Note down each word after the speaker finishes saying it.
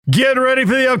Get ready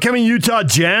for the upcoming Utah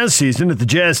Jazz season at the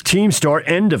Jazz Team Store.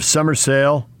 End of summer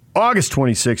sale, August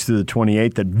 26th through the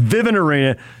 28th at Vivint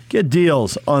Arena. Get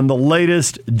deals on the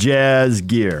latest Jazz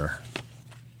gear.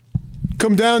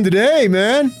 Come down today,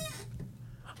 man.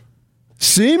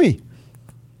 See me.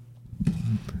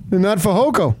 And not for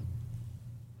Hoko.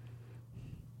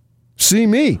 See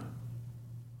me.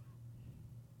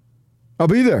 I'll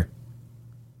be there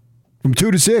from 2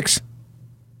 to 6.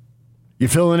 You're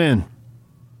filling in.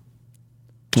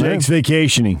 Jake's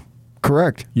vacationing.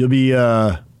 Correct. You'll be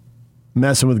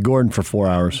messing with Gordon for 4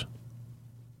 hours.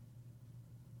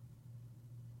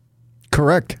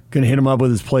 Correct. Gonna hit him up with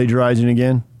his plagiarizing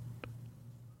again.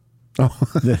 Oh.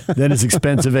 Then his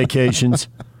expensive vacations.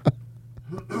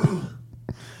 And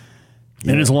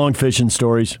his long fishing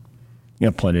stories. You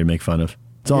have plenty to make fun of.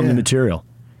 It's all new material.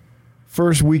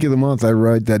 First week of the month, I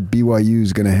write that BYU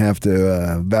is going to have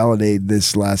to validate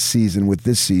this last season with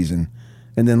this season.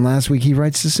 And then last week, he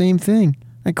writes the same thing.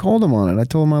 I called him on it. I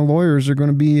told him my lawyers are going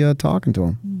to be talking to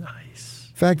him. Nice.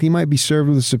 In fact, he might be served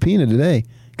with a subpoena today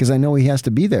because I know he has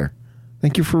to be there.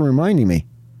 Thank you for reminding me.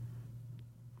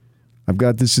 I've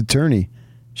got this attorney.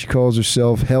 She calls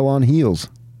herself Hell on Heels.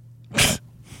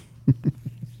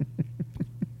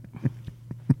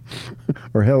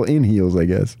 Or Hell in Heels, I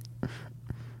guess. I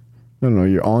don't know.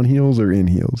 You're on heels or in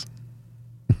heels?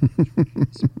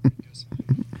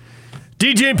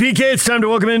 DJ and PK, it's time to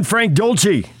welcome in Frank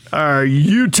Dolce, our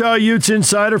Utah Utes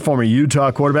insider, former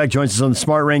Utah quarterback, joins us on the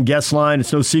Smart Rain guest line.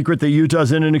 It's no secret that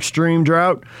Utah's in an extreme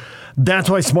drought. That's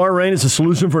why Smart Rain is a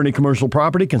solution for any commercial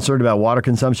property concerned about water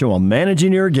consumption while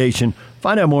managing irrigation.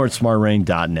 Find out more at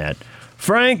smartrain.net.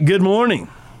 Frank, good morning.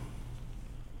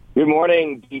 Good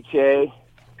morning, DJ,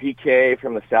 PK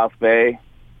from the South Bay.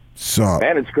 Sup?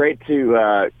 Man, it's great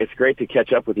to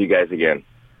catch up with you guys again.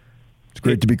 It's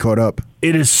great to be caught up.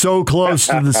 It is so close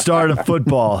to the start of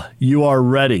football. You are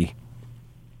ready.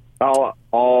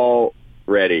 All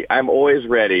ready. I'm always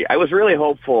ready. I was really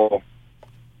hopeful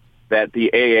that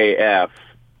the AAF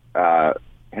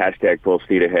hashtag full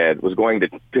speed ahead was going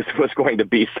to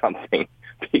be something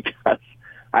because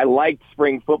I liked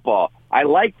spring football. I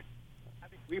liked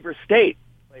having Weber State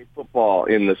play football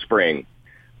in the spring.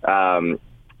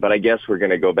 But I guess we're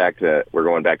going back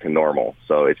to normal.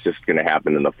 So it's just going to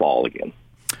happen in the fall again.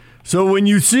 So when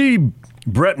you see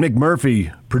Brett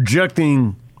McMurphy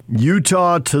projecting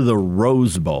Utah to the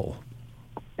Rose Bowl,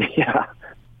 yeah,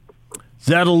 is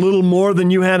that a little more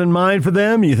than you had in mind for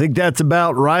them? You think that's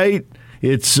about right?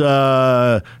 It's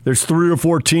there's 3 or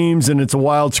 4 teams and it's a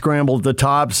wild scramble at the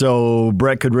top. So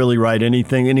Brett could really write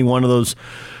anything, any one of those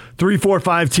 3, 4,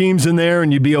 5 teams in there,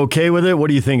 and you'd be okay with it. What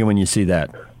are you thinking when you see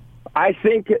that? I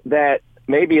think that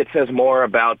maybe it says more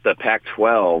about the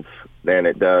Pac-12 than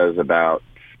it does about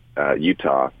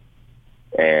Utah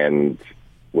and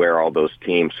where all those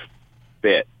teams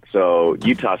fit. So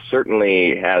Utah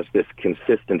certainly has this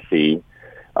consistency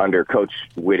under Coach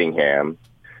Whittingham,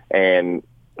 and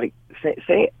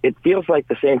say it feels like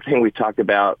the same thing we talked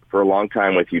about for a long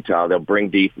time with Utah. They'll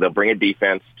bring a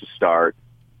defense to start,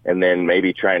 and then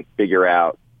maybe try and figure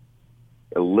out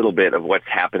a little bit of what's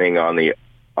happening on the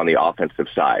offensive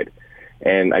side.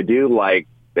 And I do like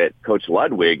that Coach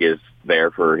Ludwig is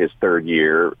there for his 3rd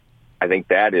year. I think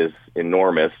that is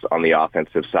enormous on the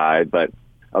offensive side, but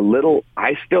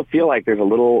I still feel like there's a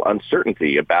little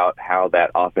uncertainty about how that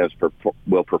offense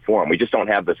will perform. We just don't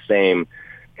have the same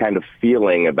kind of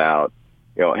feeling about,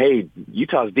 hey,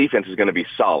 Utah's defense is going to be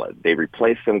solid. They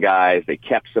replaced some guys. They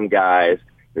kept some guys.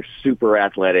 They're super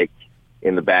athletic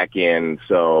in the back end,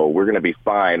 so we're going to be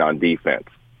fine on defense.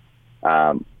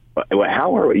 But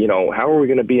how are we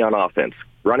going to be on offense?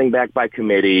 Running back by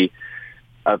committee,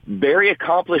 a very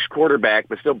accomplished quarterback,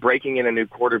 but still breaking in a new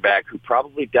quarterback who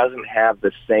probably doesn't have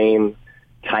the same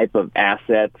type of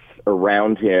assets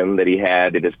around him that he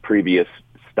had at his previous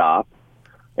stop.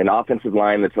 An offensive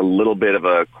line that's a little bit of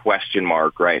a question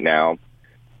mark right now.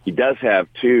 He does have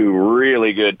 2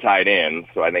 really good tight ends,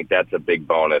 so I think that's a big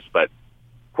bonus. But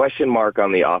question mark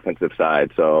on the offensive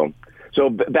side. So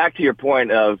back to your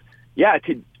point of,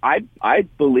 I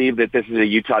believe that this is a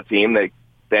Utah team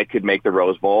that could make the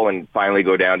Rose Bowl and finally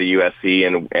go down to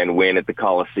USC and win at the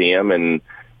Coliseum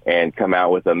and come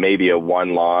out with maybe a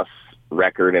 1-loss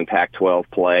record in Pac-12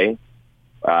 play.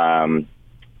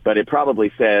 But it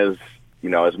probably says,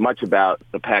 as much about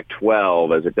the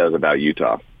Pac-12 as it does about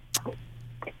Utah.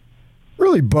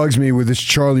 really bugs me with this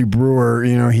Charlie Brewer.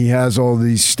 You know, he has all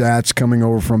these stats coming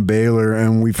over from Baylor,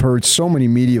 and we've heard so many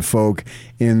media folk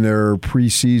in their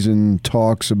preseason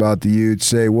talks about the Utes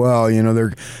say, well, you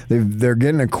know, they're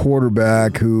getting a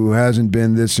quarterback who hasn't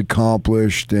been this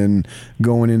accomplished and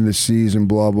going into the season,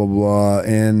 blah, blah, blah,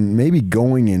 and maybe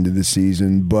going into the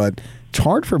season, but it's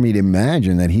hard for me to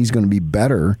imagine that he's going to be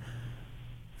better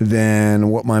than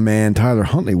what my man Tyler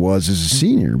Huntley was as a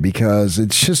senior, because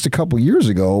it's just a couple years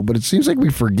ago, but it seems like we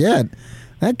forget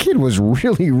that kid was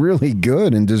really, really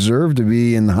good and deserved to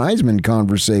be in the Heisman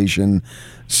conversation.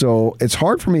 So it's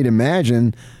hard for me to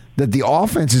imagine that the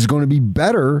offense is going to be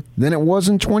better than it was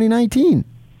in 2019.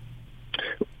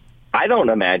 I don't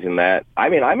imagine that. I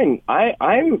mean,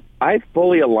 I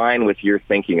fully align with your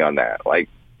thinking on that. Like,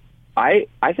 I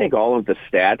think all of the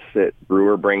stats that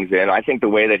Brewer brings in, I think the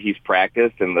way that he's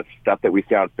practiced and the stuff that we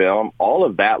see on film, all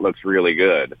of that looks really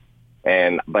good.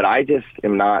 But I just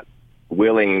am not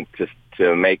willing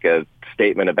to make a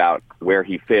statement about where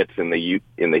he fits in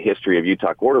the history of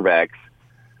Utah quarterbacks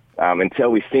until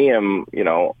we see him, you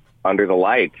know, under the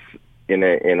lights in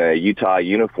a Utah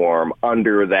uniform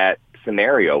under that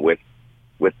scenario with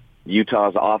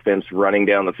Utah's offense running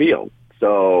down the field.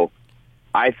 So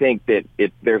I think that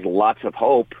there's lots of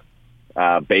hope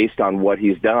based on what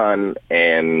he's done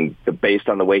and based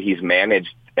on the way he's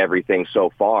managed everything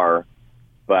so far.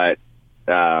 But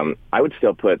I would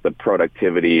still put the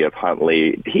productivity of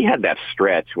Huntley. He had that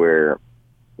stretch where,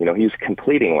 you know, he was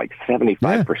completing like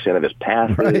 75% of his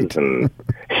passes, right. And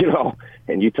you know,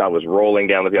 and Utah was rolling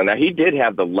down the field. Now he did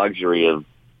have the luxury of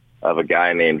a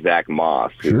guy named Zach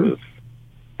Moss, who was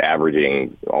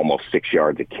averaging almost 6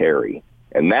 yards a carry,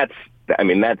 and that's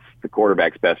the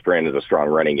quarterback's best friend is a strong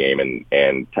running game,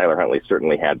 and Tyler Huntley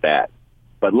certainly had that.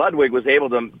 But Ludwig was able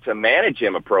to manage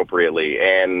him appropriately,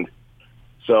 and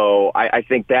so I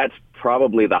think that's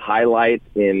probably the highlight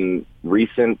in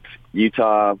recent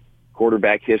Utah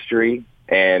quarterback history.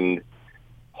 And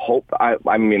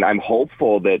I'm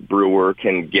hopeful that Brewer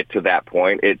can get to that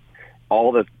point.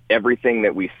 Everything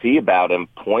that we see about him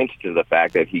points to the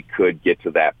fact that he could get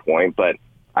to that point, but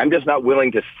I'm just not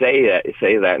willing to say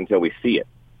that until we see it.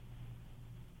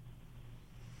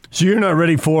 So you're not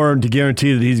ready for him to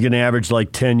guarantee that he's going to average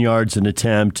like 10 yards an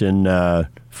attempt and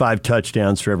 5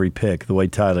 touchdowns for every pick, the way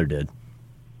Tyler did?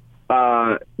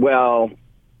 Well,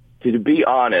 to be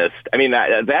honest, I mean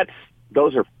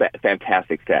those are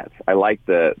fantastic stats. I like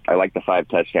the 5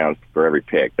 touchdowns for every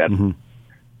pick. That's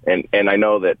and I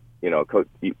know that, you know,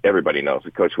 everybody knows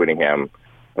that Coach Whittingham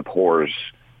abhors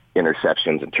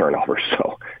interceptions and turnovers,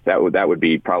 so that would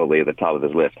be probably at the top of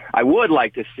his list. I would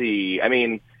like to see. I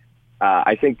mean,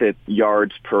 I think that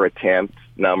yards per attempt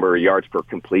number, yards per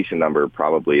completion number,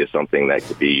 probably is something that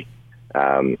could be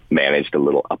managed a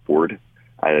little upward.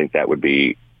 I think that would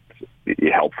be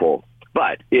helpful.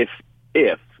 But if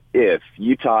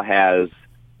Utah has,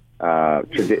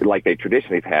 like they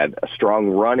traditionally have had, a strong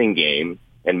running game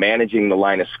and managing the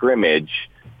line of scrimmage,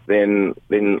 then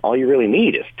all you really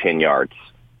need is 10 yards.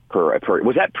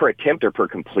 Was that per attempt or per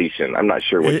completion? I'm not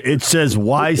sure. It says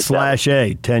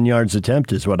Y/A. 10 yards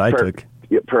attempt is what I took.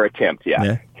 Per attempt,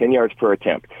 yeah. 10 yards per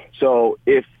attempt. So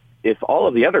if all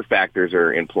of the other factors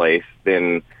are in place,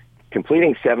 then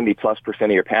completing 70+%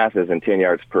 of your passes and 10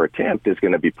 yards per attempt is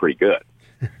going to be pretty good.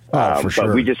 For sure.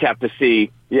 But we just have to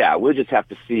see. Yeah, we'll just have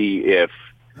to see if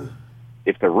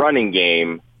the running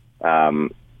game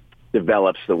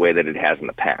develops the way that it has in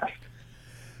the past.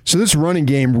 So this running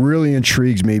game really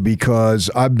intrigues me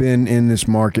because I've been in this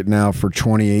market now for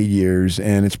 28 years,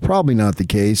 and it's probably not the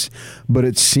case, but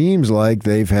it seems like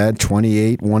they've had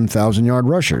 28 1,000-yard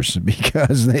rushers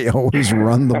because they always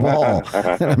run the ball.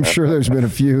 And I'm sure there's been a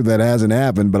few that hasn't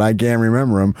happened, but I can't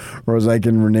remember them, or as I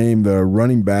can rename the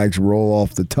running backs roll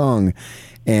off the tongue.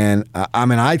 And, I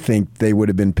mean, I think they would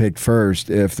have been picked first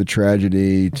if the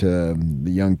tragedy to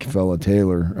the young fella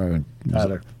Tyler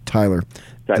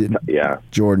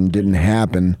Jordan didn't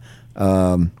happen,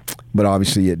 but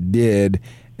obviously it did.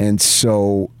 And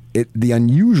so the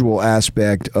unusual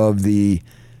aspect of the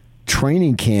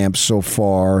training camp so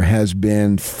far has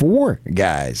been 4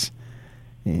 guys.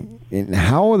 And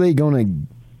how are they going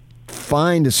to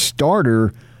find a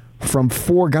starter from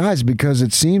 4 guys? Because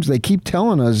it seems they keep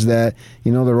telling us that,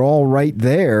 you know, they're all right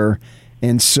there.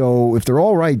 And so if they're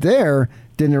all right there,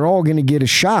 then they're all going to get a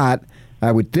shot.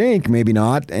 I would think, maybe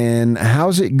not. And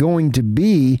how's it going to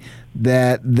be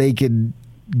that they could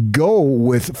go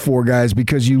with 4 guys?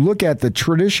 Because you look at the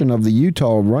tradition of the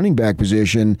Utah running back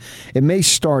position, it may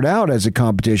start out as a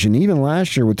competition. Even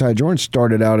last year with Ty Jordan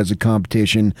started out as a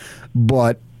competition,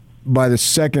 but by the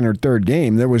second or third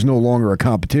game, there was no longer a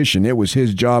competition. It was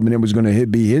his job, and it was going to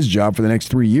be his job for the next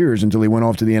 3 years until he went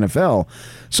off to the NFL.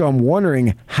 So I'm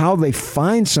wondering how they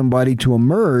find somebody to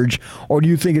emerge, or do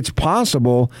you think it's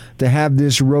possible to have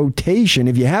this rotation?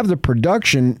 If you have the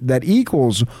production that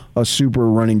equals a super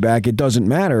running back, it doesn't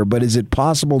matter. But is it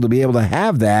possible to be able to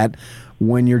have that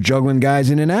when you're juggling guys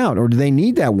in and out? Or do they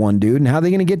need that one dude, and how are they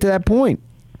going to get to that point?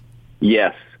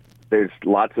 Yes. There's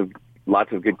lots of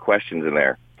good questions in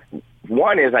there.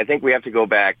 One is, I think we have to go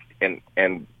back and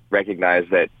recognize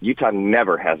that Utah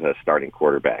never has a starting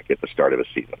quarterback at the start of a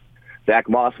season. Zach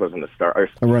Moss wasn't a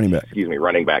running back.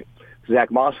 Running back.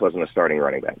 Zach Moss wasn't a starting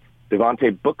running back.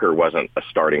 Devontae Booker wasn't a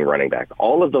starting running back.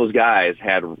 All of those guys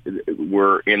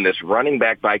were in this running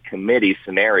back by committee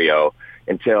scenario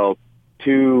until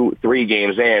 2-3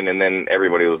 games in, and then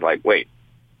everybody was like, wait,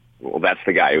 well, that's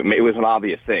the guy. It was an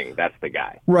obvious thing. That's the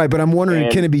guy. Right, but I'm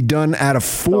wondering, can it be done out of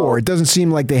 4? It doesn't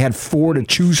seem like they had 4 to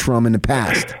choose from in the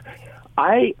past.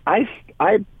 I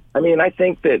mean, I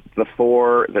think that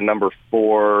the number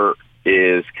 4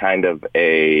 is kind of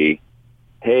hey,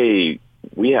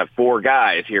 we have 4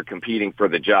 guys here competing for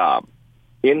the job.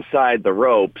 Inside the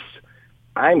ropes,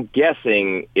 I'm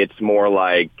guessing it's more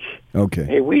like, okay,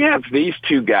 hey, we have these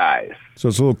 2 guys. So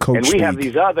it's a little coach and we speak. have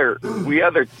these other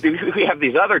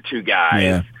 2 guys.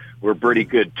 Yeah. We're pretty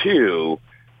good too,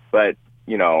 but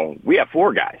we have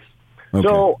 4 guys. Okay.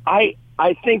 So I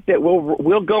think that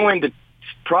we'll go into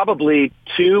probably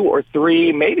 2 or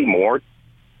 3, maybe more,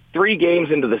 3 games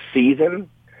into the season,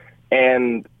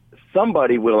 and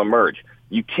somebody will emerge.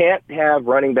 You can't have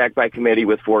running back by committee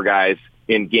with 4 guys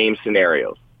in game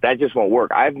scenarios. That just won't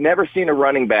work. I've never seen a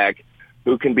running back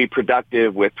who can be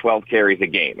productive with 12 carries a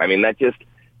game. I mean, that just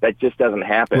doesn't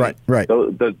happen. Right.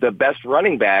 The best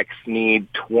running backs need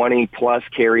 20-plus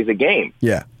carries a game.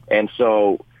 Yeah. And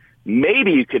so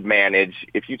maybe you could manage,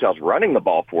 if Utah's running the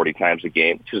ball 40 times a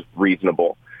game, which is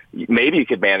reasonable, maybe you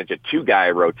could manage a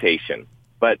 2-guy rotation.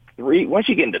 But once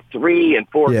you get into 3 and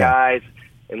 4 guys,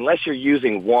 unless you're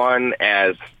using one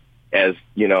as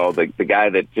the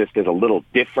guy that just is a little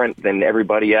different than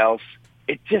everybody else,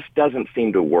 it just doesn't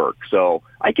seem to work. So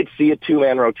I could see a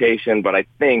 2-man rotation, but I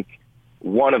think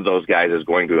one of those guys is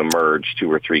going to emerge 2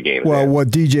 or 3 games. Well, what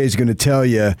DJ's going to tell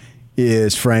you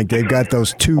is, Frank, they've got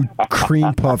those 2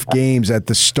 cream puff games at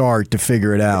the start to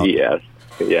figure it out.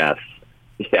 Yes.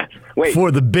 Wait,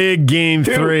 for the big game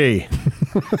 3.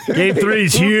 Game 3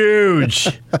 is huge.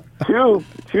 Two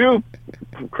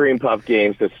cream puff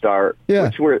games to start.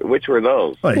 Yeah. Which were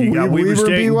those? Well, you got Weber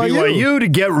State and BYU to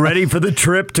get ready for the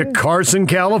trip to Carson,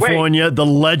 California, the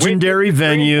legendary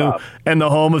venue and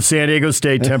the home of San Diego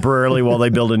State temporarily while they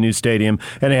build a new stadium,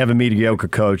 and they have a mediocre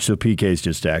coach, so PK's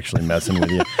just actually messing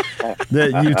with you.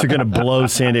 The Utes are going to blow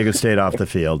San Diego State off the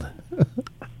field.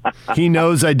 He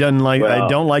knows I don't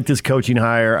like this coaching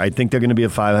hire. I think they're going to be a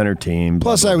 500 team.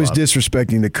 Plus, I was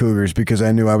disrespecting the Cougars because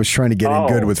I knew I was trying to get in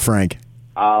good with Frank.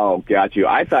 Oh, got you.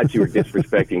 I thought you were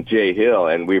disrespecting Jay Hill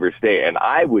and Weber State, and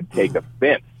I would take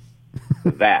offense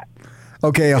to that.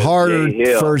 Okay, a harder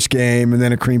first game and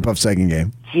then a cream puff second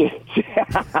game.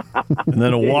 And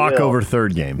then a walkover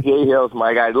third game. Jay Hill's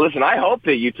my guy. Listen, I hope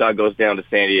that Utah goes down to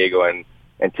San Diego and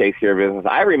takes care of business.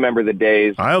 I remember the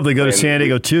days. I hope they go to San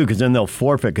Diego, too, because then they'll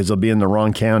forfeit because they'll be in the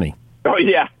wrong county. Oh,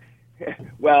 yeah.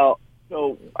 Well,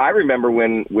 so I remember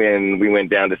when we went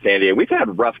down to San Diego. We've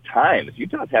had rough times.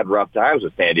 Utah's had rough times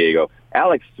with San Diego.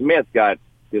 Alex Smith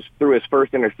threw his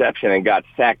first interception and got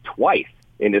sacked twice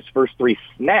in his first 3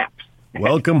 snaps.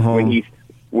 Welcome home.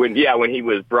 when he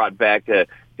was brought back to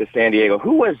San Diego.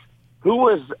 Who was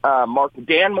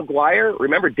Dan McGuire?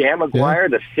 Remember Dan McGuire,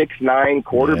 the 6'9"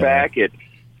 quarterback at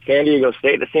San Diego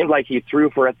State? It seemed like he threw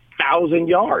for 1,000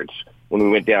 yards when we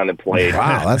went down and played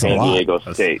San Diego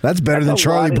State. That's better than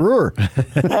Charlie Brewer.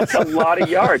 That's a lot of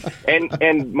yards. And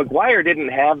McGuire didn't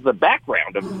have the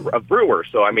background of Brewer,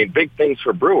 so I mean, big things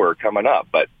for Brewer coming up.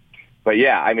 But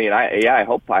yeah, I mean, I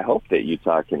hope that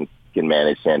Utah can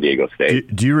manage San Diego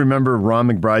State. Do you remember Ron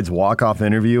McBride's walk-off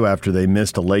interview after they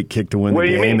missed a late kick to win the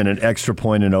game and an extra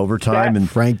point in overtime? And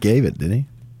Frank gave it, didn't he?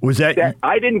 Was that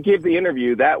I didn't give the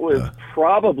interview. That was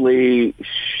probably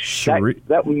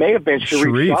that may have been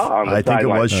Sharif Shah on the I think it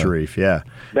was Sharif, yeah.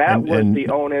 That was the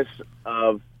onus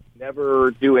of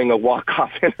never doing a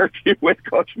walk-off interview with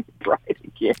Coach McBride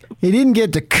again. He didn't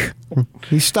get the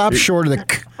he stopped short of the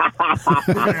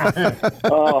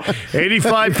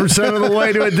 85% of the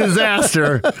way to a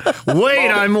disaster. Wait,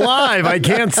 I'm live. I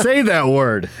can't say that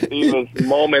word. He was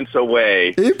moments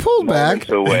away. He pulled back.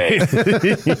 Away.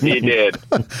 He did.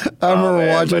 I remember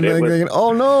watching that thinking,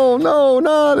 oh, no,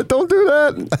 don't do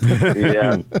that.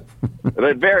 Yeah. But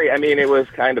it was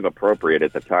kind of appropriate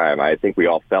at the time. I think we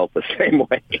all felt the same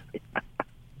way.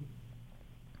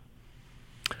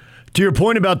 To your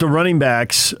point about the running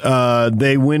backs,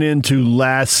 they went into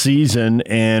last season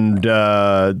and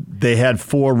they had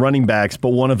 4 running backs, but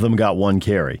one of them got 1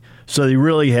 carry. So they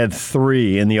really had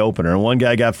 3 in the opener. And one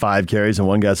guy got 5 carries, and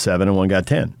one got 7, and one got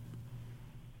 10.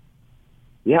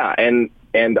 Yeah, and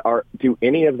do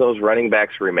any of those running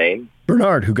backs remain?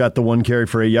 Bernard, who got the 1 carry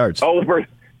for 8 yards. Oh,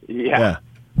 yeah.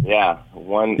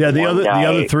 One. Yeah, the guy,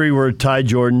 other 3 were Ty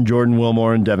Jordan, Jordan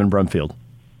Wilmore, and Devin Brumfield.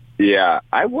 Yeah,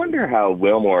 I wonder how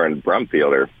Wilmore and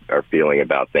Brumfield are feeling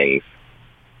about things.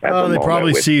 They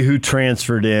probably see who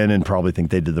transferred in and probably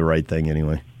think they did the right thing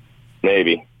anyway.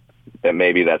 Maybe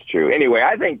that's true. Anyway,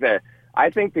 I think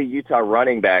the Utah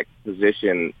running back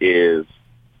position is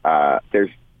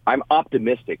I'm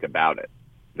optimistic about it.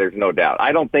 There's no doubt.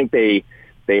 I don't think they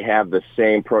have the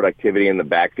same productivity in the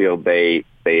backfield they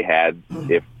had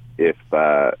if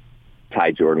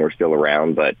Ty Jordan were still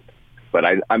around, but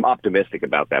I'm optimistic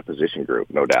about that position group,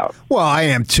 no doubt. Well, I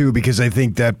am too, because I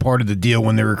think that part of the deal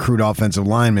when they recruit offensive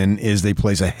linemen is they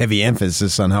place a heavy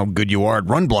emphasis on how good you are at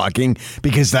run blocking,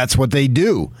 because that's what they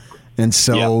do. And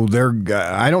so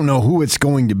I don't know who it's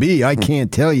going to be. I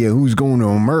can't tell you who's going to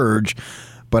emerge,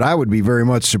 but I would be very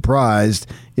much surprised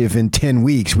if in 10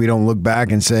 weeks we don't look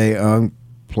back and say,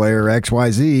 player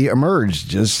XYZ emerged,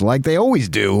 just like they always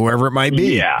do, whoever it might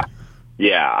be.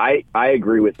 Yeah, I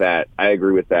agree with that. I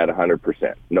agree with that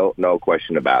 100%. No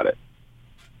question about it.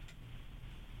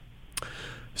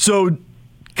 So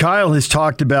Kyle has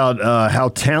talked about how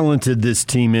talented this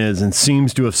team is and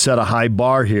seems to have set a high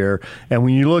bar here. And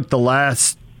when you look the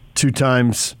last 2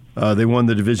 times they won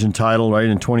the division title, right,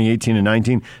 in 2018 and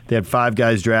 19, they had 5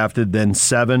 guys drafted, then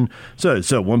 7. So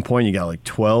at one point you got like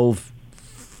 12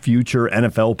 future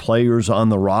NFL players on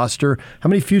the roster. How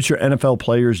many future NFL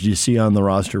players do you see on the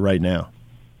roster right now?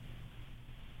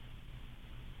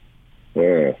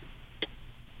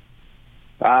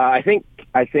 I think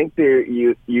there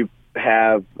you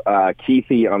have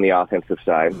Keithy on the offensive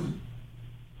side.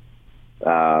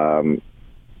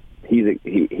 He's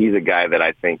a guy that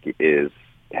I think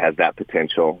has that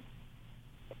potential.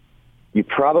 You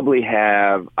probably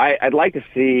have. I'd like to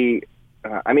see.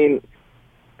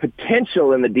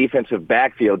 Potential in the defensive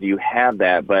backfield, you have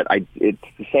that, but it's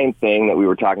the same thing that we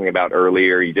were talking about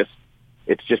earlier.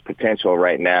 It's just potential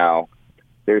right now.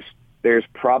 There's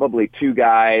probably 2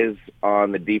 guys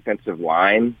on the defensive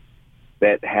line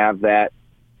that have that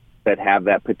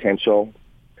potential.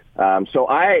 So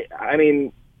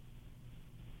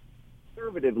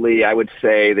conservatively, I would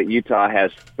say that Utah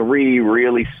has 3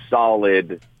 really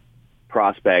solid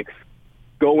prospects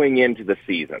going into the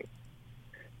season.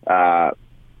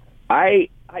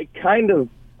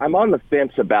 I'm on the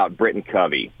fence about Britton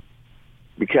Covey,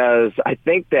 because I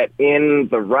think that in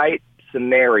the right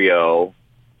scenario,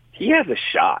 he has a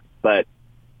shot, but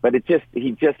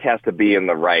he just has to be in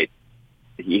the right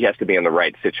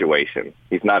situation.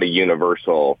 He's not a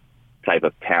universal type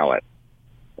of talent.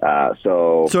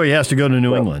 So he has to go to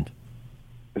New England.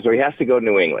 So he has to go to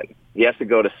New England. He has to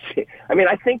go to.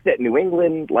 I think that New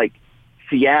England, like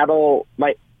Seattle,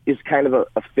 is kind of a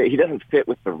fit. He doesn't fit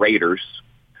with the Raiders.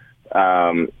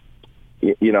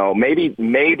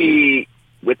 Maybe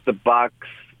with the Bucks,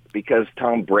 because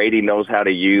Tom Brady knows how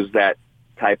to use that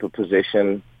type of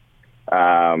position.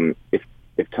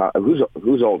 If Tom,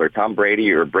 who's older, Tom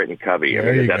Brady or Britton Covey?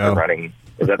 Is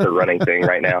that the running thing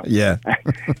right now? Yeah.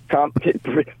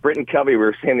 Britton Covey, we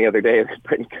were saying the other day that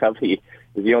Britton Covey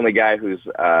is the only guy who's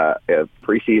a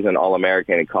preseason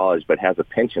All-American in college, but has a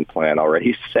pension plan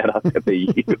already set up at the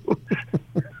U.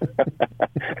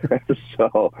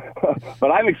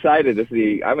 But I'm excited to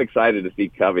see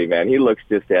Covey, man. He looks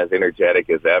just as energetic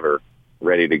as ever,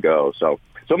 ready to go. So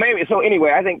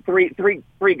anyway, I think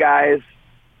three guys,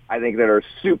 I think, that are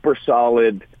super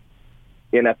solid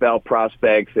NFL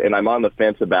prospects, and I'm on the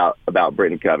fence about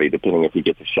Britton Covey, depending if he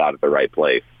gets a shot at the right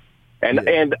place.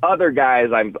 And other guys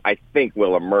I think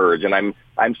will emerge, and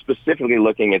I'm specifically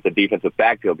looking at the defensive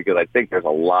backfield because I think there's a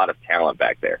lot of talent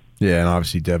back there. Yeah, and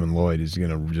obviously Devin Lloyd is going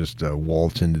to just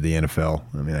waltz into the NFL.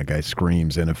 I mean, that guy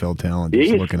screams NFL talent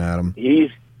just looking at him.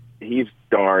 He's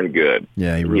darn good.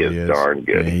 Yeah, he really is darn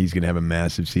good. Yeah, he's going to have a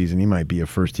massive season. He might be a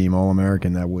first-team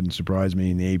All-American. That wouldn't surprise me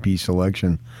in the AP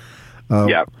selection.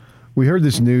 Yeah. We heard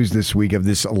this news this week of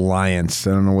this alliance.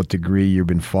 I don't know what degree you've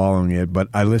been following it, but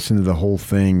I listened to the whole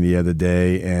thing the other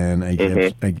day, and I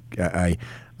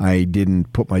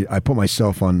didn't put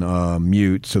myself on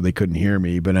mute so they couldn't hear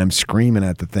me, but I'm screaming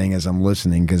at the thing as I'm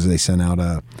listening because they sent out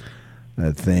a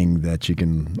thing that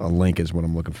a link is what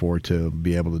I'm looking for to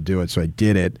be able to do it. So I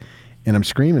did it, and I'm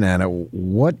screaming at it,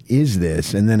 what is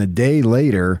this? And then a day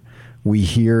later, we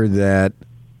hear that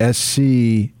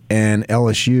SC and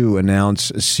LSU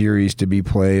announce a series to be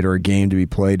played or a game to be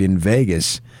played in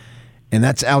Vegas. And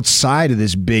that's outside of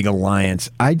this big alliance.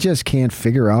 I just can't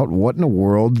figure out what in the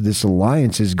world this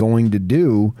alliance is going to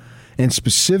do. And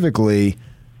specifically,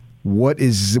 what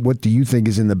do you think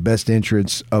is in the best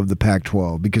interest of the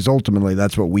Pac-12? Because ultimately,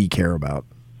 that's what we care about.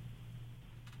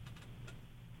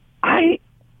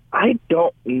 I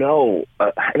don't know.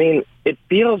 I mean, it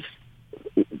feels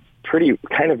pretty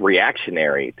kind of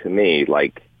reactionary to me.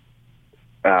 Like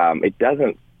it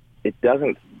doesn't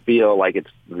feel like it's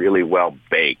really well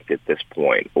baked at this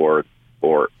point, or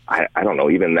I don't know,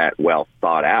 even that well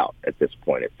thought out at this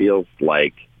point. It feels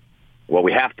like, well,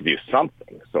 we have to do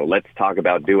something, so let's talk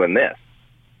about doing this.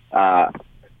 I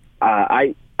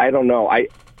don't know.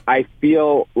 I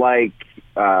feel like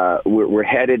we're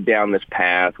headed down this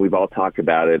path. We've all talked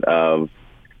about it of,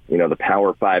 the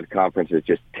Power 5 conferences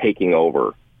just taking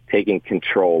over, taking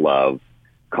control of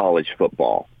college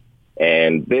football.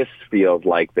 And this feels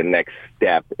like the next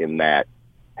step in that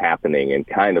happening, and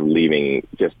kind of leaving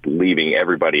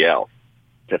everybody else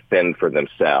to fend for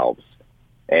themselves.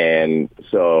 And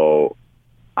so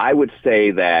I would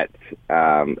say that,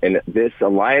 and this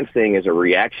alliance thing is a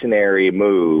reactionary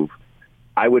move.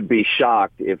 I would be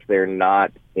shocked if they're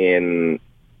not in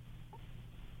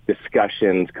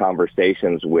discussions,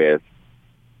 conversations with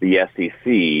the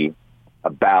SEC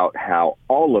about how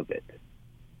all of it,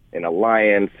 an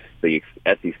alliance, the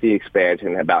SEC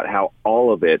expansion, about how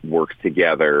all of it works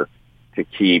together to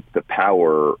keep the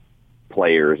power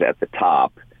players at the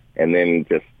top, and then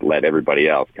just let everybody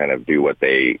else kind of do what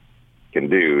they can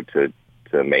do to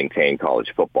maintain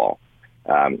college football.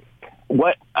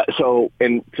 So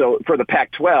for the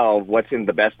Pac-12, what's in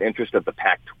the best interest of the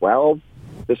Pac-12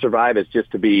 to survive is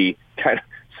just to be kind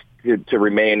of to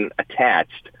remain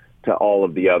attached to all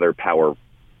of the other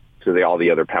all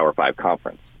the other Power 5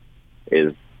 conference.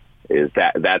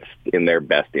 That's in their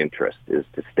best interest, is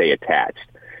to stay attached.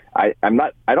 I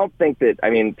don't think that,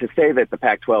 to say that the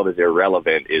Pac-12 is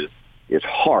irrelevant is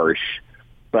harsh,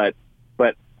 but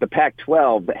the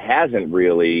Pac-12 hasn't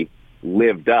really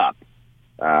lived up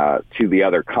to the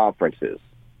other conferences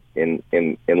in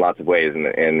lots of ways, and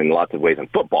in lots of ways in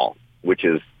football, which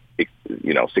is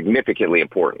significantly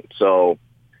important. So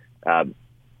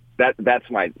that's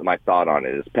my thought on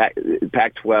it. Is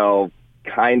Pac-12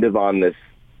 kind of on the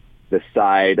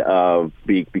side of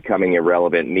becoming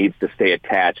irrelevant, needs to stay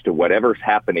attached to whatever's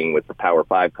happening with the Power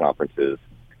 5 conferences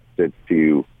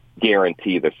to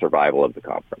guarantee the survival of the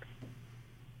conference.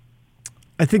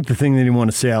 I think the thing that you want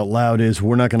to say out loud is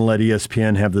we're not going to let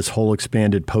ESPN have this whole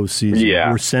expanded postseason. Yeah.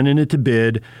 We're sending it to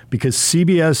bid because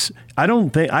CBS,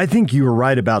 I think you were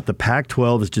right about the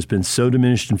Pac-12 has just been so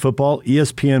diminished in football.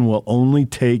 ESPN will only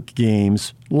take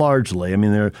games largely.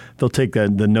 They'll take the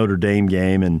Notre Dame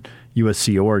game and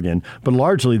USC Oregon, but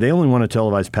largely they only want to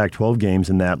televise Pac-12 games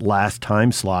in that last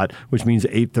time slot, which means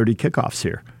 8:30 kickoffs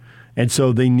here. And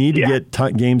so they need to get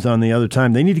games on the other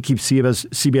time. They need to keep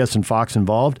CBS and Fox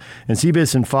involved. And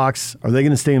CBS and Fox, are they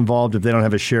going to stay involved if they don't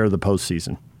have a share of the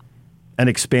postseason? An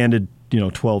expanded,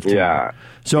 12 team. Yeah.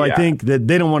 So I think that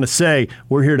they don't want to say,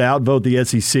 we're here to outvote the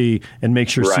SEC and make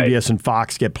sure CBS and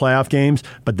Fox get playoff games,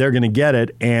 but they're going to get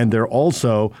it, and they're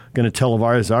also going to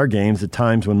televise our games at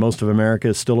times when most of America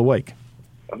is still awake.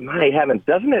 My heavens,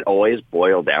 doesn't it always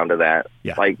boil down to that?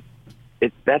 Yeah.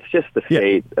 That's just the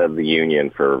state of the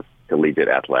union for collegiate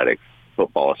athletics,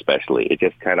 football especially. It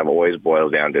just kind of always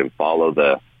boils down to follow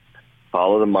the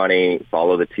money,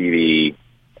 follow the TV,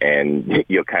 and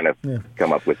you'll kind of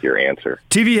come up with your answer.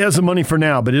 TV has the money for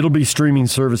now, but it'll be streaming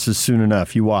services soon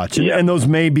enough. You watch. And those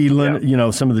may be,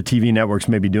 some of the TV networks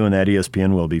may be doing that.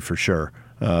 ESPN will be for sure.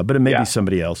 But it may be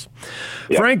somebody else.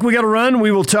 Yeah. Frank, we got to run.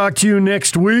 We will talk to you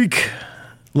next week.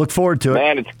 Look forward to it.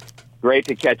 Man, it's great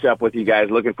to catch up with you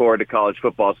guys. Looking forward to college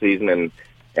football season,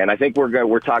 and I think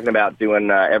we're talking about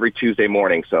doing every Tuesday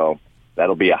morning, so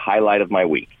that'll be a highlight of my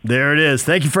week. There it is.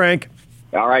 Thank you, Frank.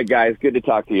 All right, guys. Good to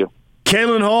talk to you.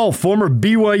 Kalen Hall, former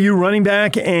BYU running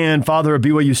back and father of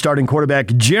BYU starting quarterback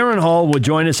Jaron Hall, will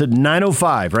join us at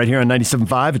 9:05 right here on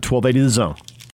 97.5 at 1280 The Zone.